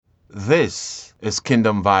This is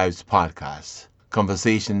Kingdom Vibes Podcast,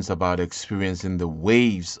 conversations about experiencing the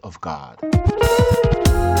waves of God.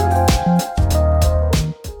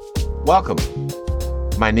 Welcome.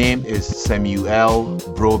 My name is Samuel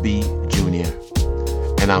Broby Jr.,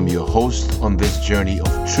 and I'm your host on this journey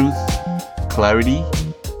of truth, clarity,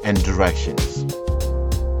 and directions.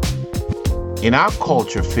 In our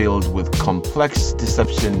culture filled with complex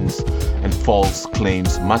deceptions and false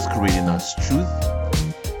claims masquerading as truth,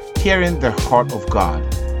 hearing the heart of God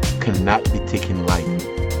cannot be taken lightly.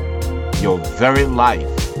 Your very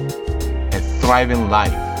life, a thriving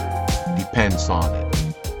life, depends on it.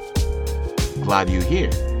 Glad you're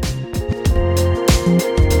here.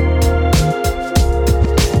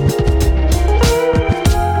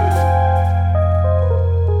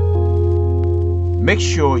 Make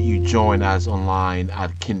sure you join us online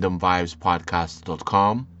at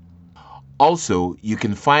kingdomvibespodcast.com. Also, you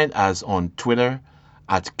can find us on Twitter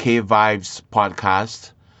at KVibes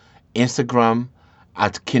Podcast, Instagram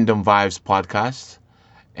at Kingdom Vibes Podcast,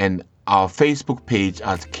 and our Facebook page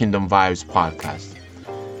at Kingdom Vibes Podcast.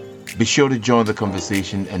 Be sure to join the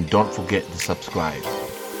conversation and don't forget to subscribe.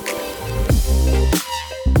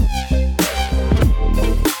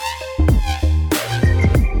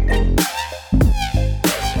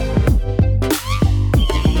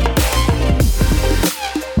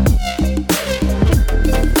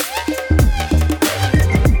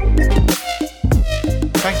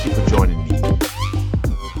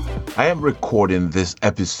 I am recording this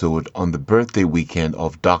episode on the birthday weekend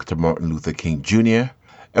of Dr. Martin Luther King Jr.,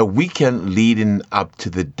 a weekend leading up to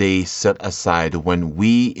the day set aside when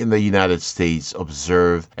we in the United States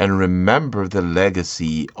observe and remember the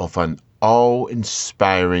legacy of an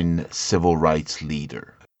awe-inspiring civil rights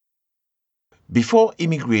leader. Before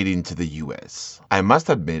immigrating to the U.S., I must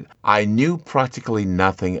admit I knew practically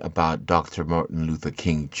nothing about Dr. Martin Luther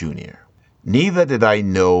King Jr. Neither did I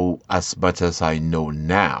know as much as I know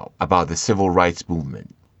now about the civil rights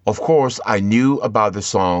movement. Of course, I knew about the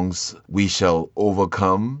songs We Shall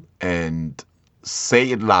Overcome and Say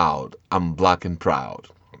It Loud, I'm Black and Proud.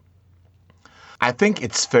 I think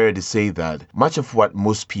it's fair to say that much of what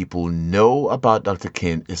most people know about Dr.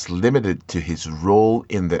 King is limited to his role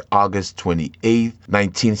in the August 28,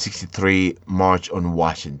 1963 March on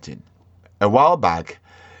Washington. A while back,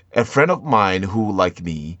 a friend of mine who, like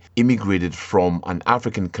me, immigrated from an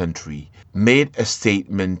African country made a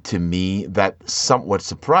statement to me that somewhat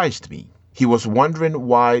surprised me. He was wondering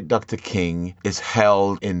why Dr. King is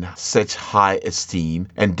held in such high esteem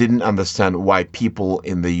and didn't understand why people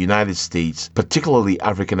in the United States, particularly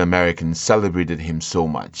African Americans, celebrated him so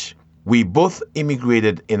much. We both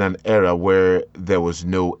immigrated in an era where there was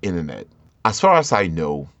no internet. As far as I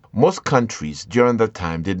know, most countries during that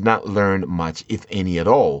time did not learn much, if any at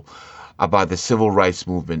all, about the civil rights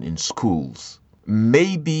movement in schools.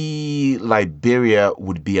 Maybe Liberia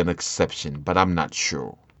would be an exception, but I'm not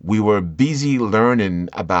sure. We were busy learning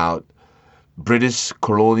about British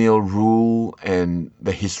colonial rule and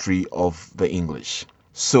the history of the English.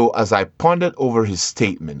 So as I pondered over his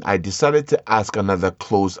statement, I decided to ask another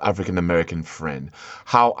close African American friend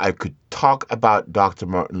how I could talk about Dr.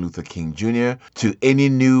 Martin Luther King Jr. to any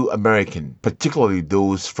new American, particularly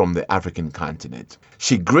those from the African continent.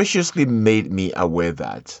 She graciously made me aware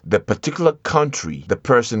that the particular country the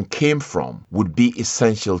person came from would be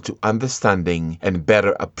essential to understanding and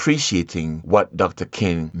better appreciating what Dr.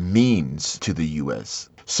 King means to the U.S.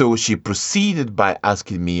 So she proceeded by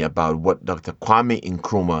asking me about what Dr. Kwame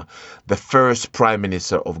Nkrumah, the first Prime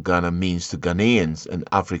Minister of Ghana, means to Ghanaians and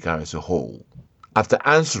Africa as a whole. After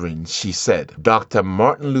answering, she said, Dr.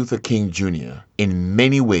 Martin Luther King Jr. in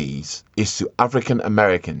many ways is to African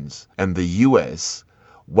Americans and the U.S.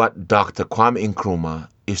 what Dr. Kwame Nkrumah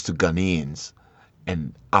is to Ghanaians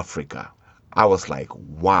and Africa. I was like,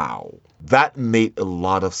 wow, that made a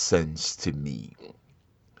lot of sense to me.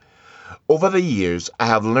 Over the years, I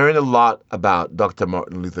have learned a lot about Dr.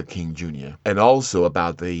 Martin Luther King Jr. and also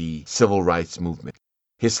about the civil rights movement.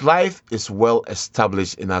 His life is well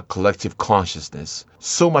established in our collective consciousness,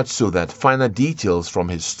 so much so that finer details from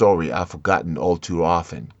his story are forgotten all too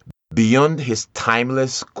often. Beyond his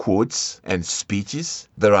timeless quotes and speeches,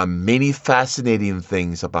 there are many fascinating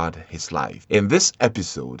things about his life. In this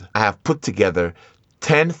episode, I have put together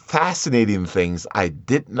 10 fascinating things I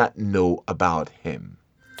did not know about him.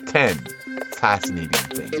 10 fascinating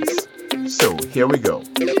things. So here we go.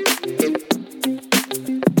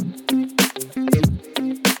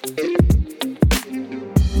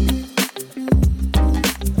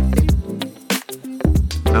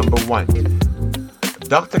 Number 1.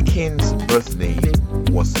 Dr. King's birth name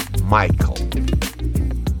was Michael.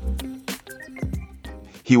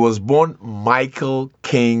 He was born Michael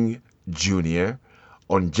King Jr.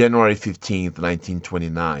 on January 15th,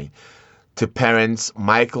 1929, to parents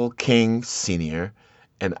Michael King Sr.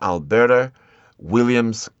 and Alberta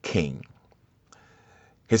Williams King.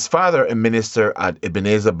 His father, a minister at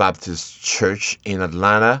Ebenezer Baptist Church in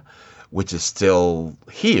Atlanta, which is still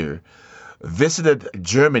here, visited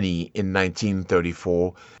Germany in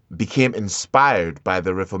 1934, became inspired by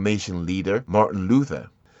the Reformation leader Martin Luther.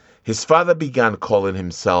 His father began calling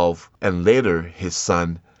himself, and later his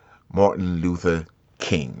son, Martin Luther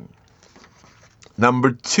King.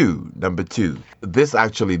 Number two. This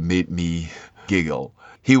actually made me giggle.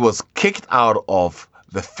 He was kicked out of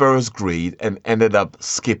the first grade and ended up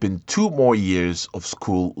skipping 2 more years of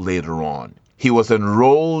school later on. He was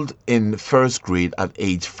enrolled in first grade at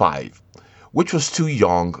age 5, which was too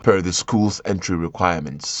young per the school's entry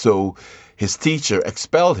requirements, so his teacher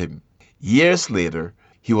expelled him. Years later,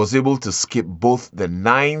 he was able to skip both the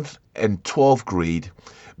 9th and 12th grade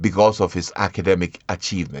because of his academic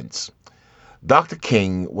achievements. Dr.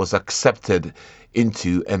 King was accepted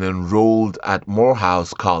into and enrolled at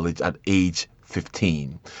Morehouse College at age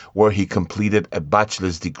 15, where he completed a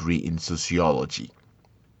bachelor's degree in sociology.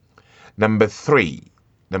 Number three.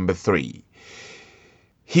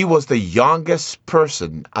 He was the youngest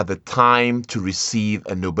person at the time to receive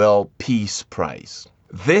a Nobel Peace Prize.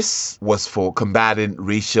 This was for combating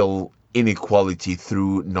racial inequality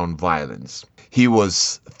through nonviolence. He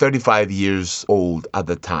was 35 years old at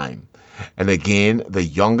the time, and again, the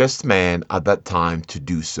youngest man at that time to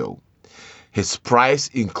do so. His prize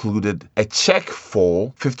included a check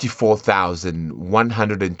for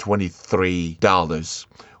 $54,123,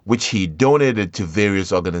 which he donated to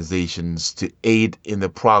various organizations to aid in the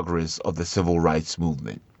progress of the civil rights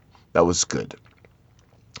movement. That was good.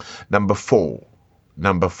 Number four.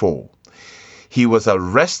 He was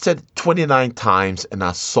arrested 29 times and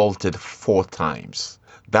assaulted 4 times.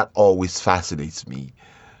 That always fascinates me.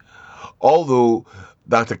 Although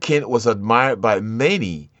Dr. King was admired by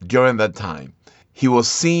many during that time, he was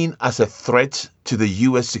seen as a threat to the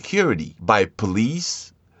U.S. security by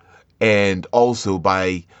police and also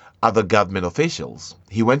by other government officials.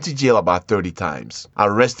 He went to jail about 30 times,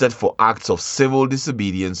 arrested for acts of civil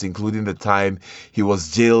disobedience, including the time he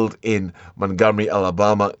was jailed in Montgomery,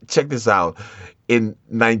 Alabama. Check this out. In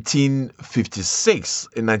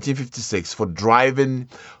 1956, for driving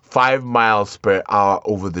 5 miles per hour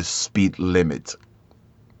over the speed limit.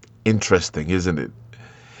 Interesting, isn't it?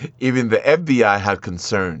 Even the FBI had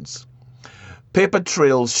concerns. Paper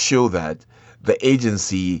trails show that the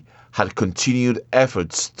agency had continued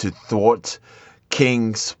efforts to thwart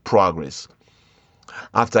King's progress.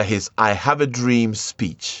 After his I Have a Dream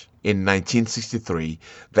speech in 1963,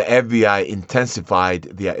 the FBI intensified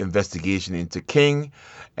their investigation into King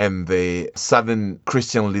and the Southern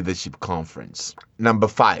Christian Leadership Conference. Number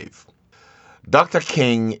 5. Dr.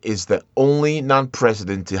 King is the only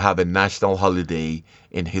non-president to have a national holiday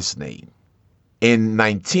in his name. In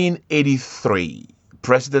 1983,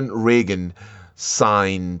 President Reagan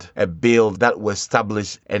signed a bill that would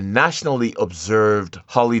establish a nationally observed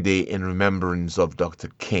holiday in remembrance of Dr.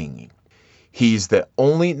 King. He is the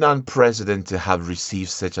only non-president to have received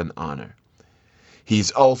such an honor. He is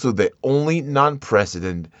also the only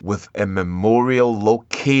non-president with a memorial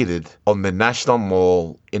located on the National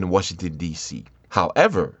Mall in Washington, D.C.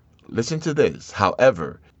 However, listen to this.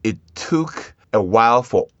 However, it took a while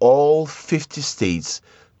for all 50 states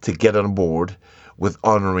to get on board with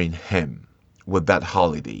honoring him with that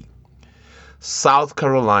holiday. South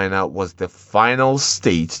Carolina was the final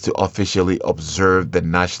state to officially observe the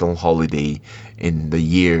national holiday in the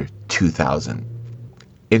year 2000.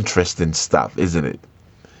 Interesting stuff, isn't it?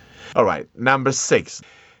 All right, number 6.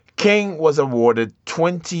 King was awarded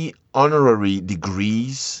 20 honorary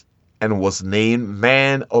degrees and was named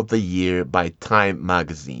Man of the Year by Time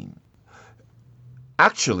magazine.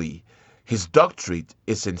 Actually, his doctorate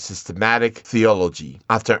is in systematic theology.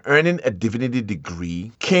 After earning a divinity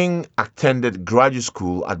degree, King attended graduate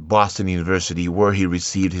school at Boston University, where he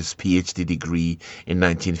received his PhD degree in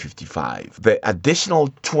 1955. The additional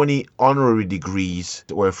 20 honorary degrees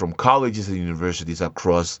were from colleges and universities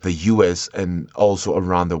across the U.S. and also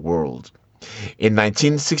around the world. In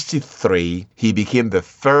 1963, he became the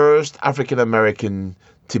first African American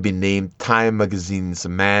to be named Time magazine's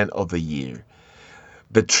Man of the Year.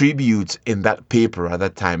 The tribute in that paper at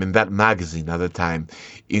that time, in that magazine at the time,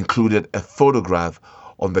 included a photograph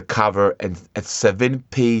on the cover and a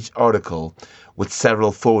 7-page article with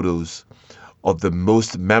several photos of the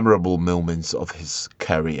most memorable moments of his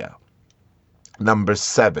career. Number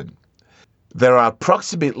 7. There are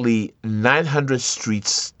approximately 900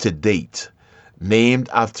 streets to date named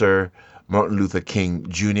after Martin Luther King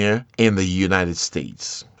Jr. in the United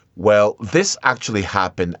States. Well, this actually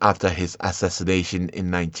happened after his assassination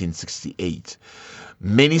in 1968.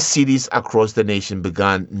 Many cities across the nation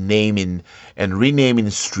began naming and renaming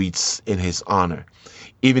streets in his honor.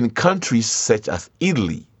 Even countries such as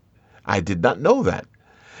Italy, I did not know that,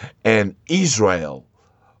 and Israel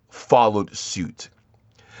followed suit.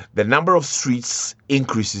 The number of streets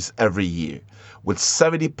increases every year, with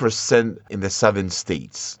 70% in the southern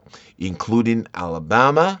states, including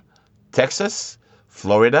Alabama, Texas,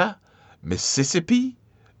 Florida, Mississippi,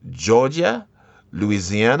 Georgia,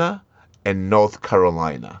 Louisiana, and North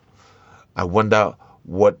Carolina. I wonder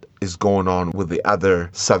what is going on with the other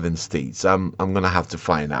southern states. I'm going to have to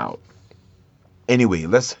find out. Anyway,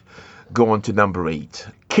 let's go on to number 8.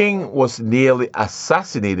 King was nearly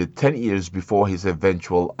assassinated 10 years before his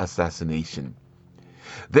eventual assassination.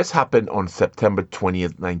 This happened on September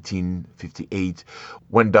 20th, 1958,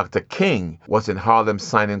 when Dr. King was in Harlem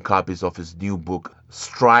signing copies of his new book,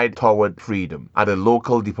 Stride Toward Freedom, at a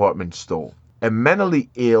local department store. A mentally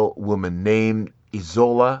ill woman named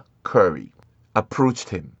Izola Curry approached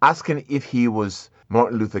him, asking if he was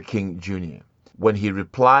Martin Luther King Jr. When he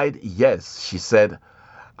replied yes, she said,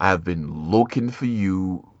 "I have been looking for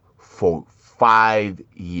you for 5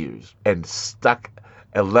 years," and stuck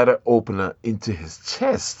a letter opener into his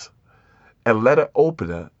chest. A letter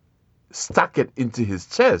opener, stuck it into his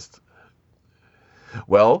chest.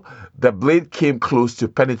 Well, the blade came close to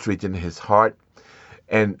penetrating his heart,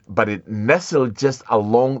 but it nestled just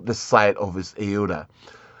along the side of his aorta.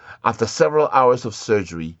 After several hours of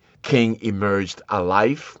surgery, King emerged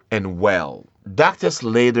alive and well. Doctors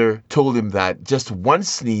later told him that just one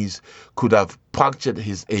sneeze could have punctured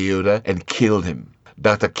his aorta and killed him.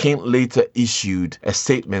 Dr. King later issued a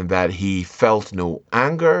statement that he felt no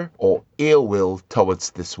anger or ill will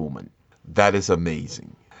towards this woman. That is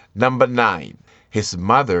amazing. Number 9, his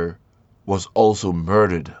mother was also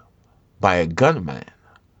murdered by a gunman.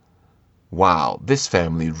 Wow, this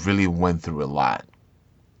family really went through a lot.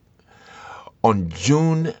 On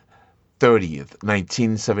June 30th,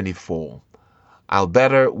 1974,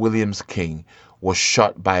 Alberta Williams King was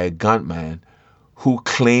shot by a gunman who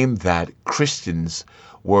claimed that Christians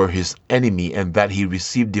were his enemy and that he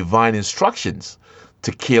received divine instructions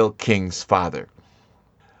to kill King's father.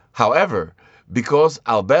 However, because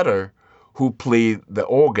Alberta, who played the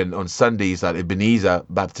organ on Sundays at Ebenezer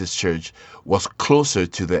Baptist Church, was closer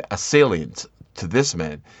to the assailant, to this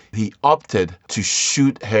man, he opted to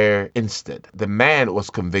shoot her instead. The man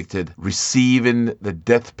was convicted, receiving the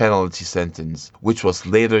death penalty sentence, which was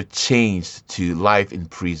later changed to life in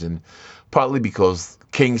prison, partly because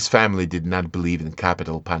King's family did not believe in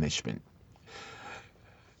capital punishment.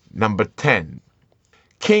 Number 10.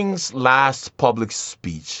 King's last public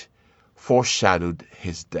speech foreshadowed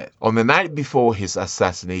his death. On the night before his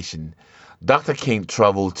assassination, Dr. King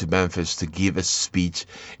traveled to Memphis to give a speech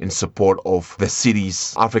in support of the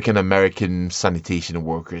city's African-American sanitation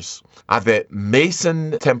workers. At the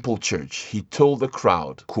Mason Temple Church, he told the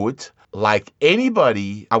crowd, quote, "Like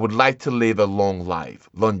anybody, I would like to live a long life.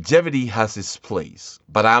 Longevity has its place,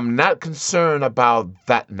 but I'm not concerned about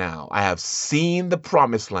that now. I have seen the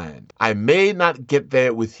promised land. I may not get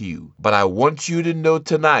there with you, but I want you to know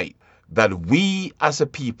tonight that we as a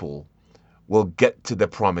people will get to the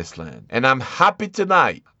promised land. And I'm happy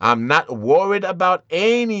tonight. I'm not worried about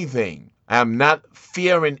anything. I'm not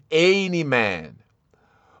fearing any man.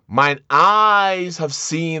 Mine eyes have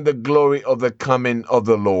seen the glory of the coming of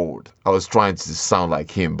the Lord." I was trying to sound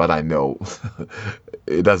like him, but I know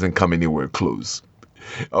it doesn't come anywhere close.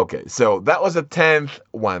 Okay, so that was the 10th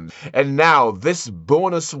one. And now this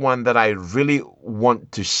bonus one that I really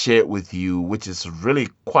want to share with you, which is really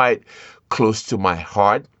quite close to my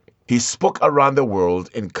heart. He spoke around the world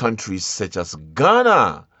in countries such as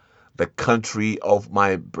Ghana, the country of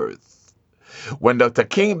my birth. When Dr.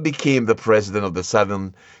 King became the president of the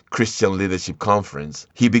Southern Christian Leadership Conference,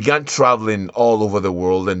 he began traveling all over the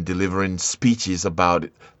world and delivering speeches about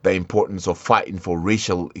the importance of fighting for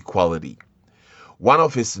racial equality. One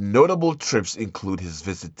of his notable trips include his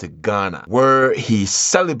visit to Ghana, where he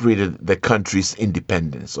celebrated the country's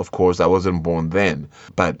independence. Of course, I wasn't born then,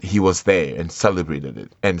 but he was there and celebrated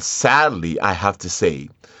it. And sadly, I have to say,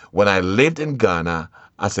 when I lived in Ghana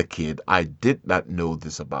as a kid, I did not know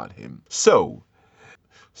this about him. So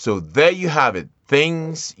there you have it.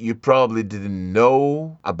 Things you probably didn't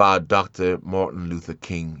know about Dr. Martin Luther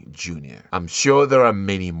King Jr. I'm sure there are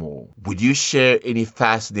many more. Would you share any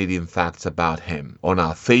fascinating facts about him on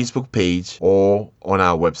our Facebook page or on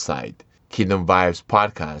our website,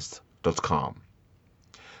 kingdomvibespodcast.com?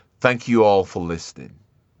 Thank you all for listening.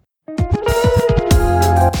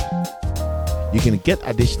 You can get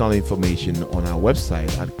additional information on our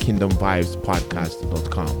website at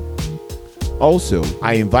kingdomvibespodcast.com. Also,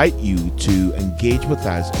 I invite you to engage with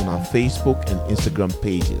us on our Facebook and Instagram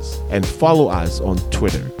pages and follow us on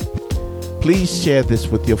Twitter. Please share this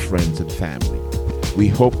with your friends and family. We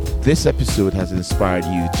hope this episode has inspired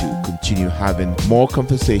you to continue having more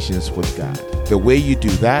conversations with God. The way you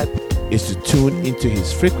do that is to tune into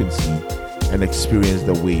His frequency and experience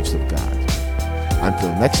the waves of God. Until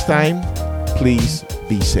next time, please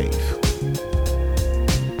be safe.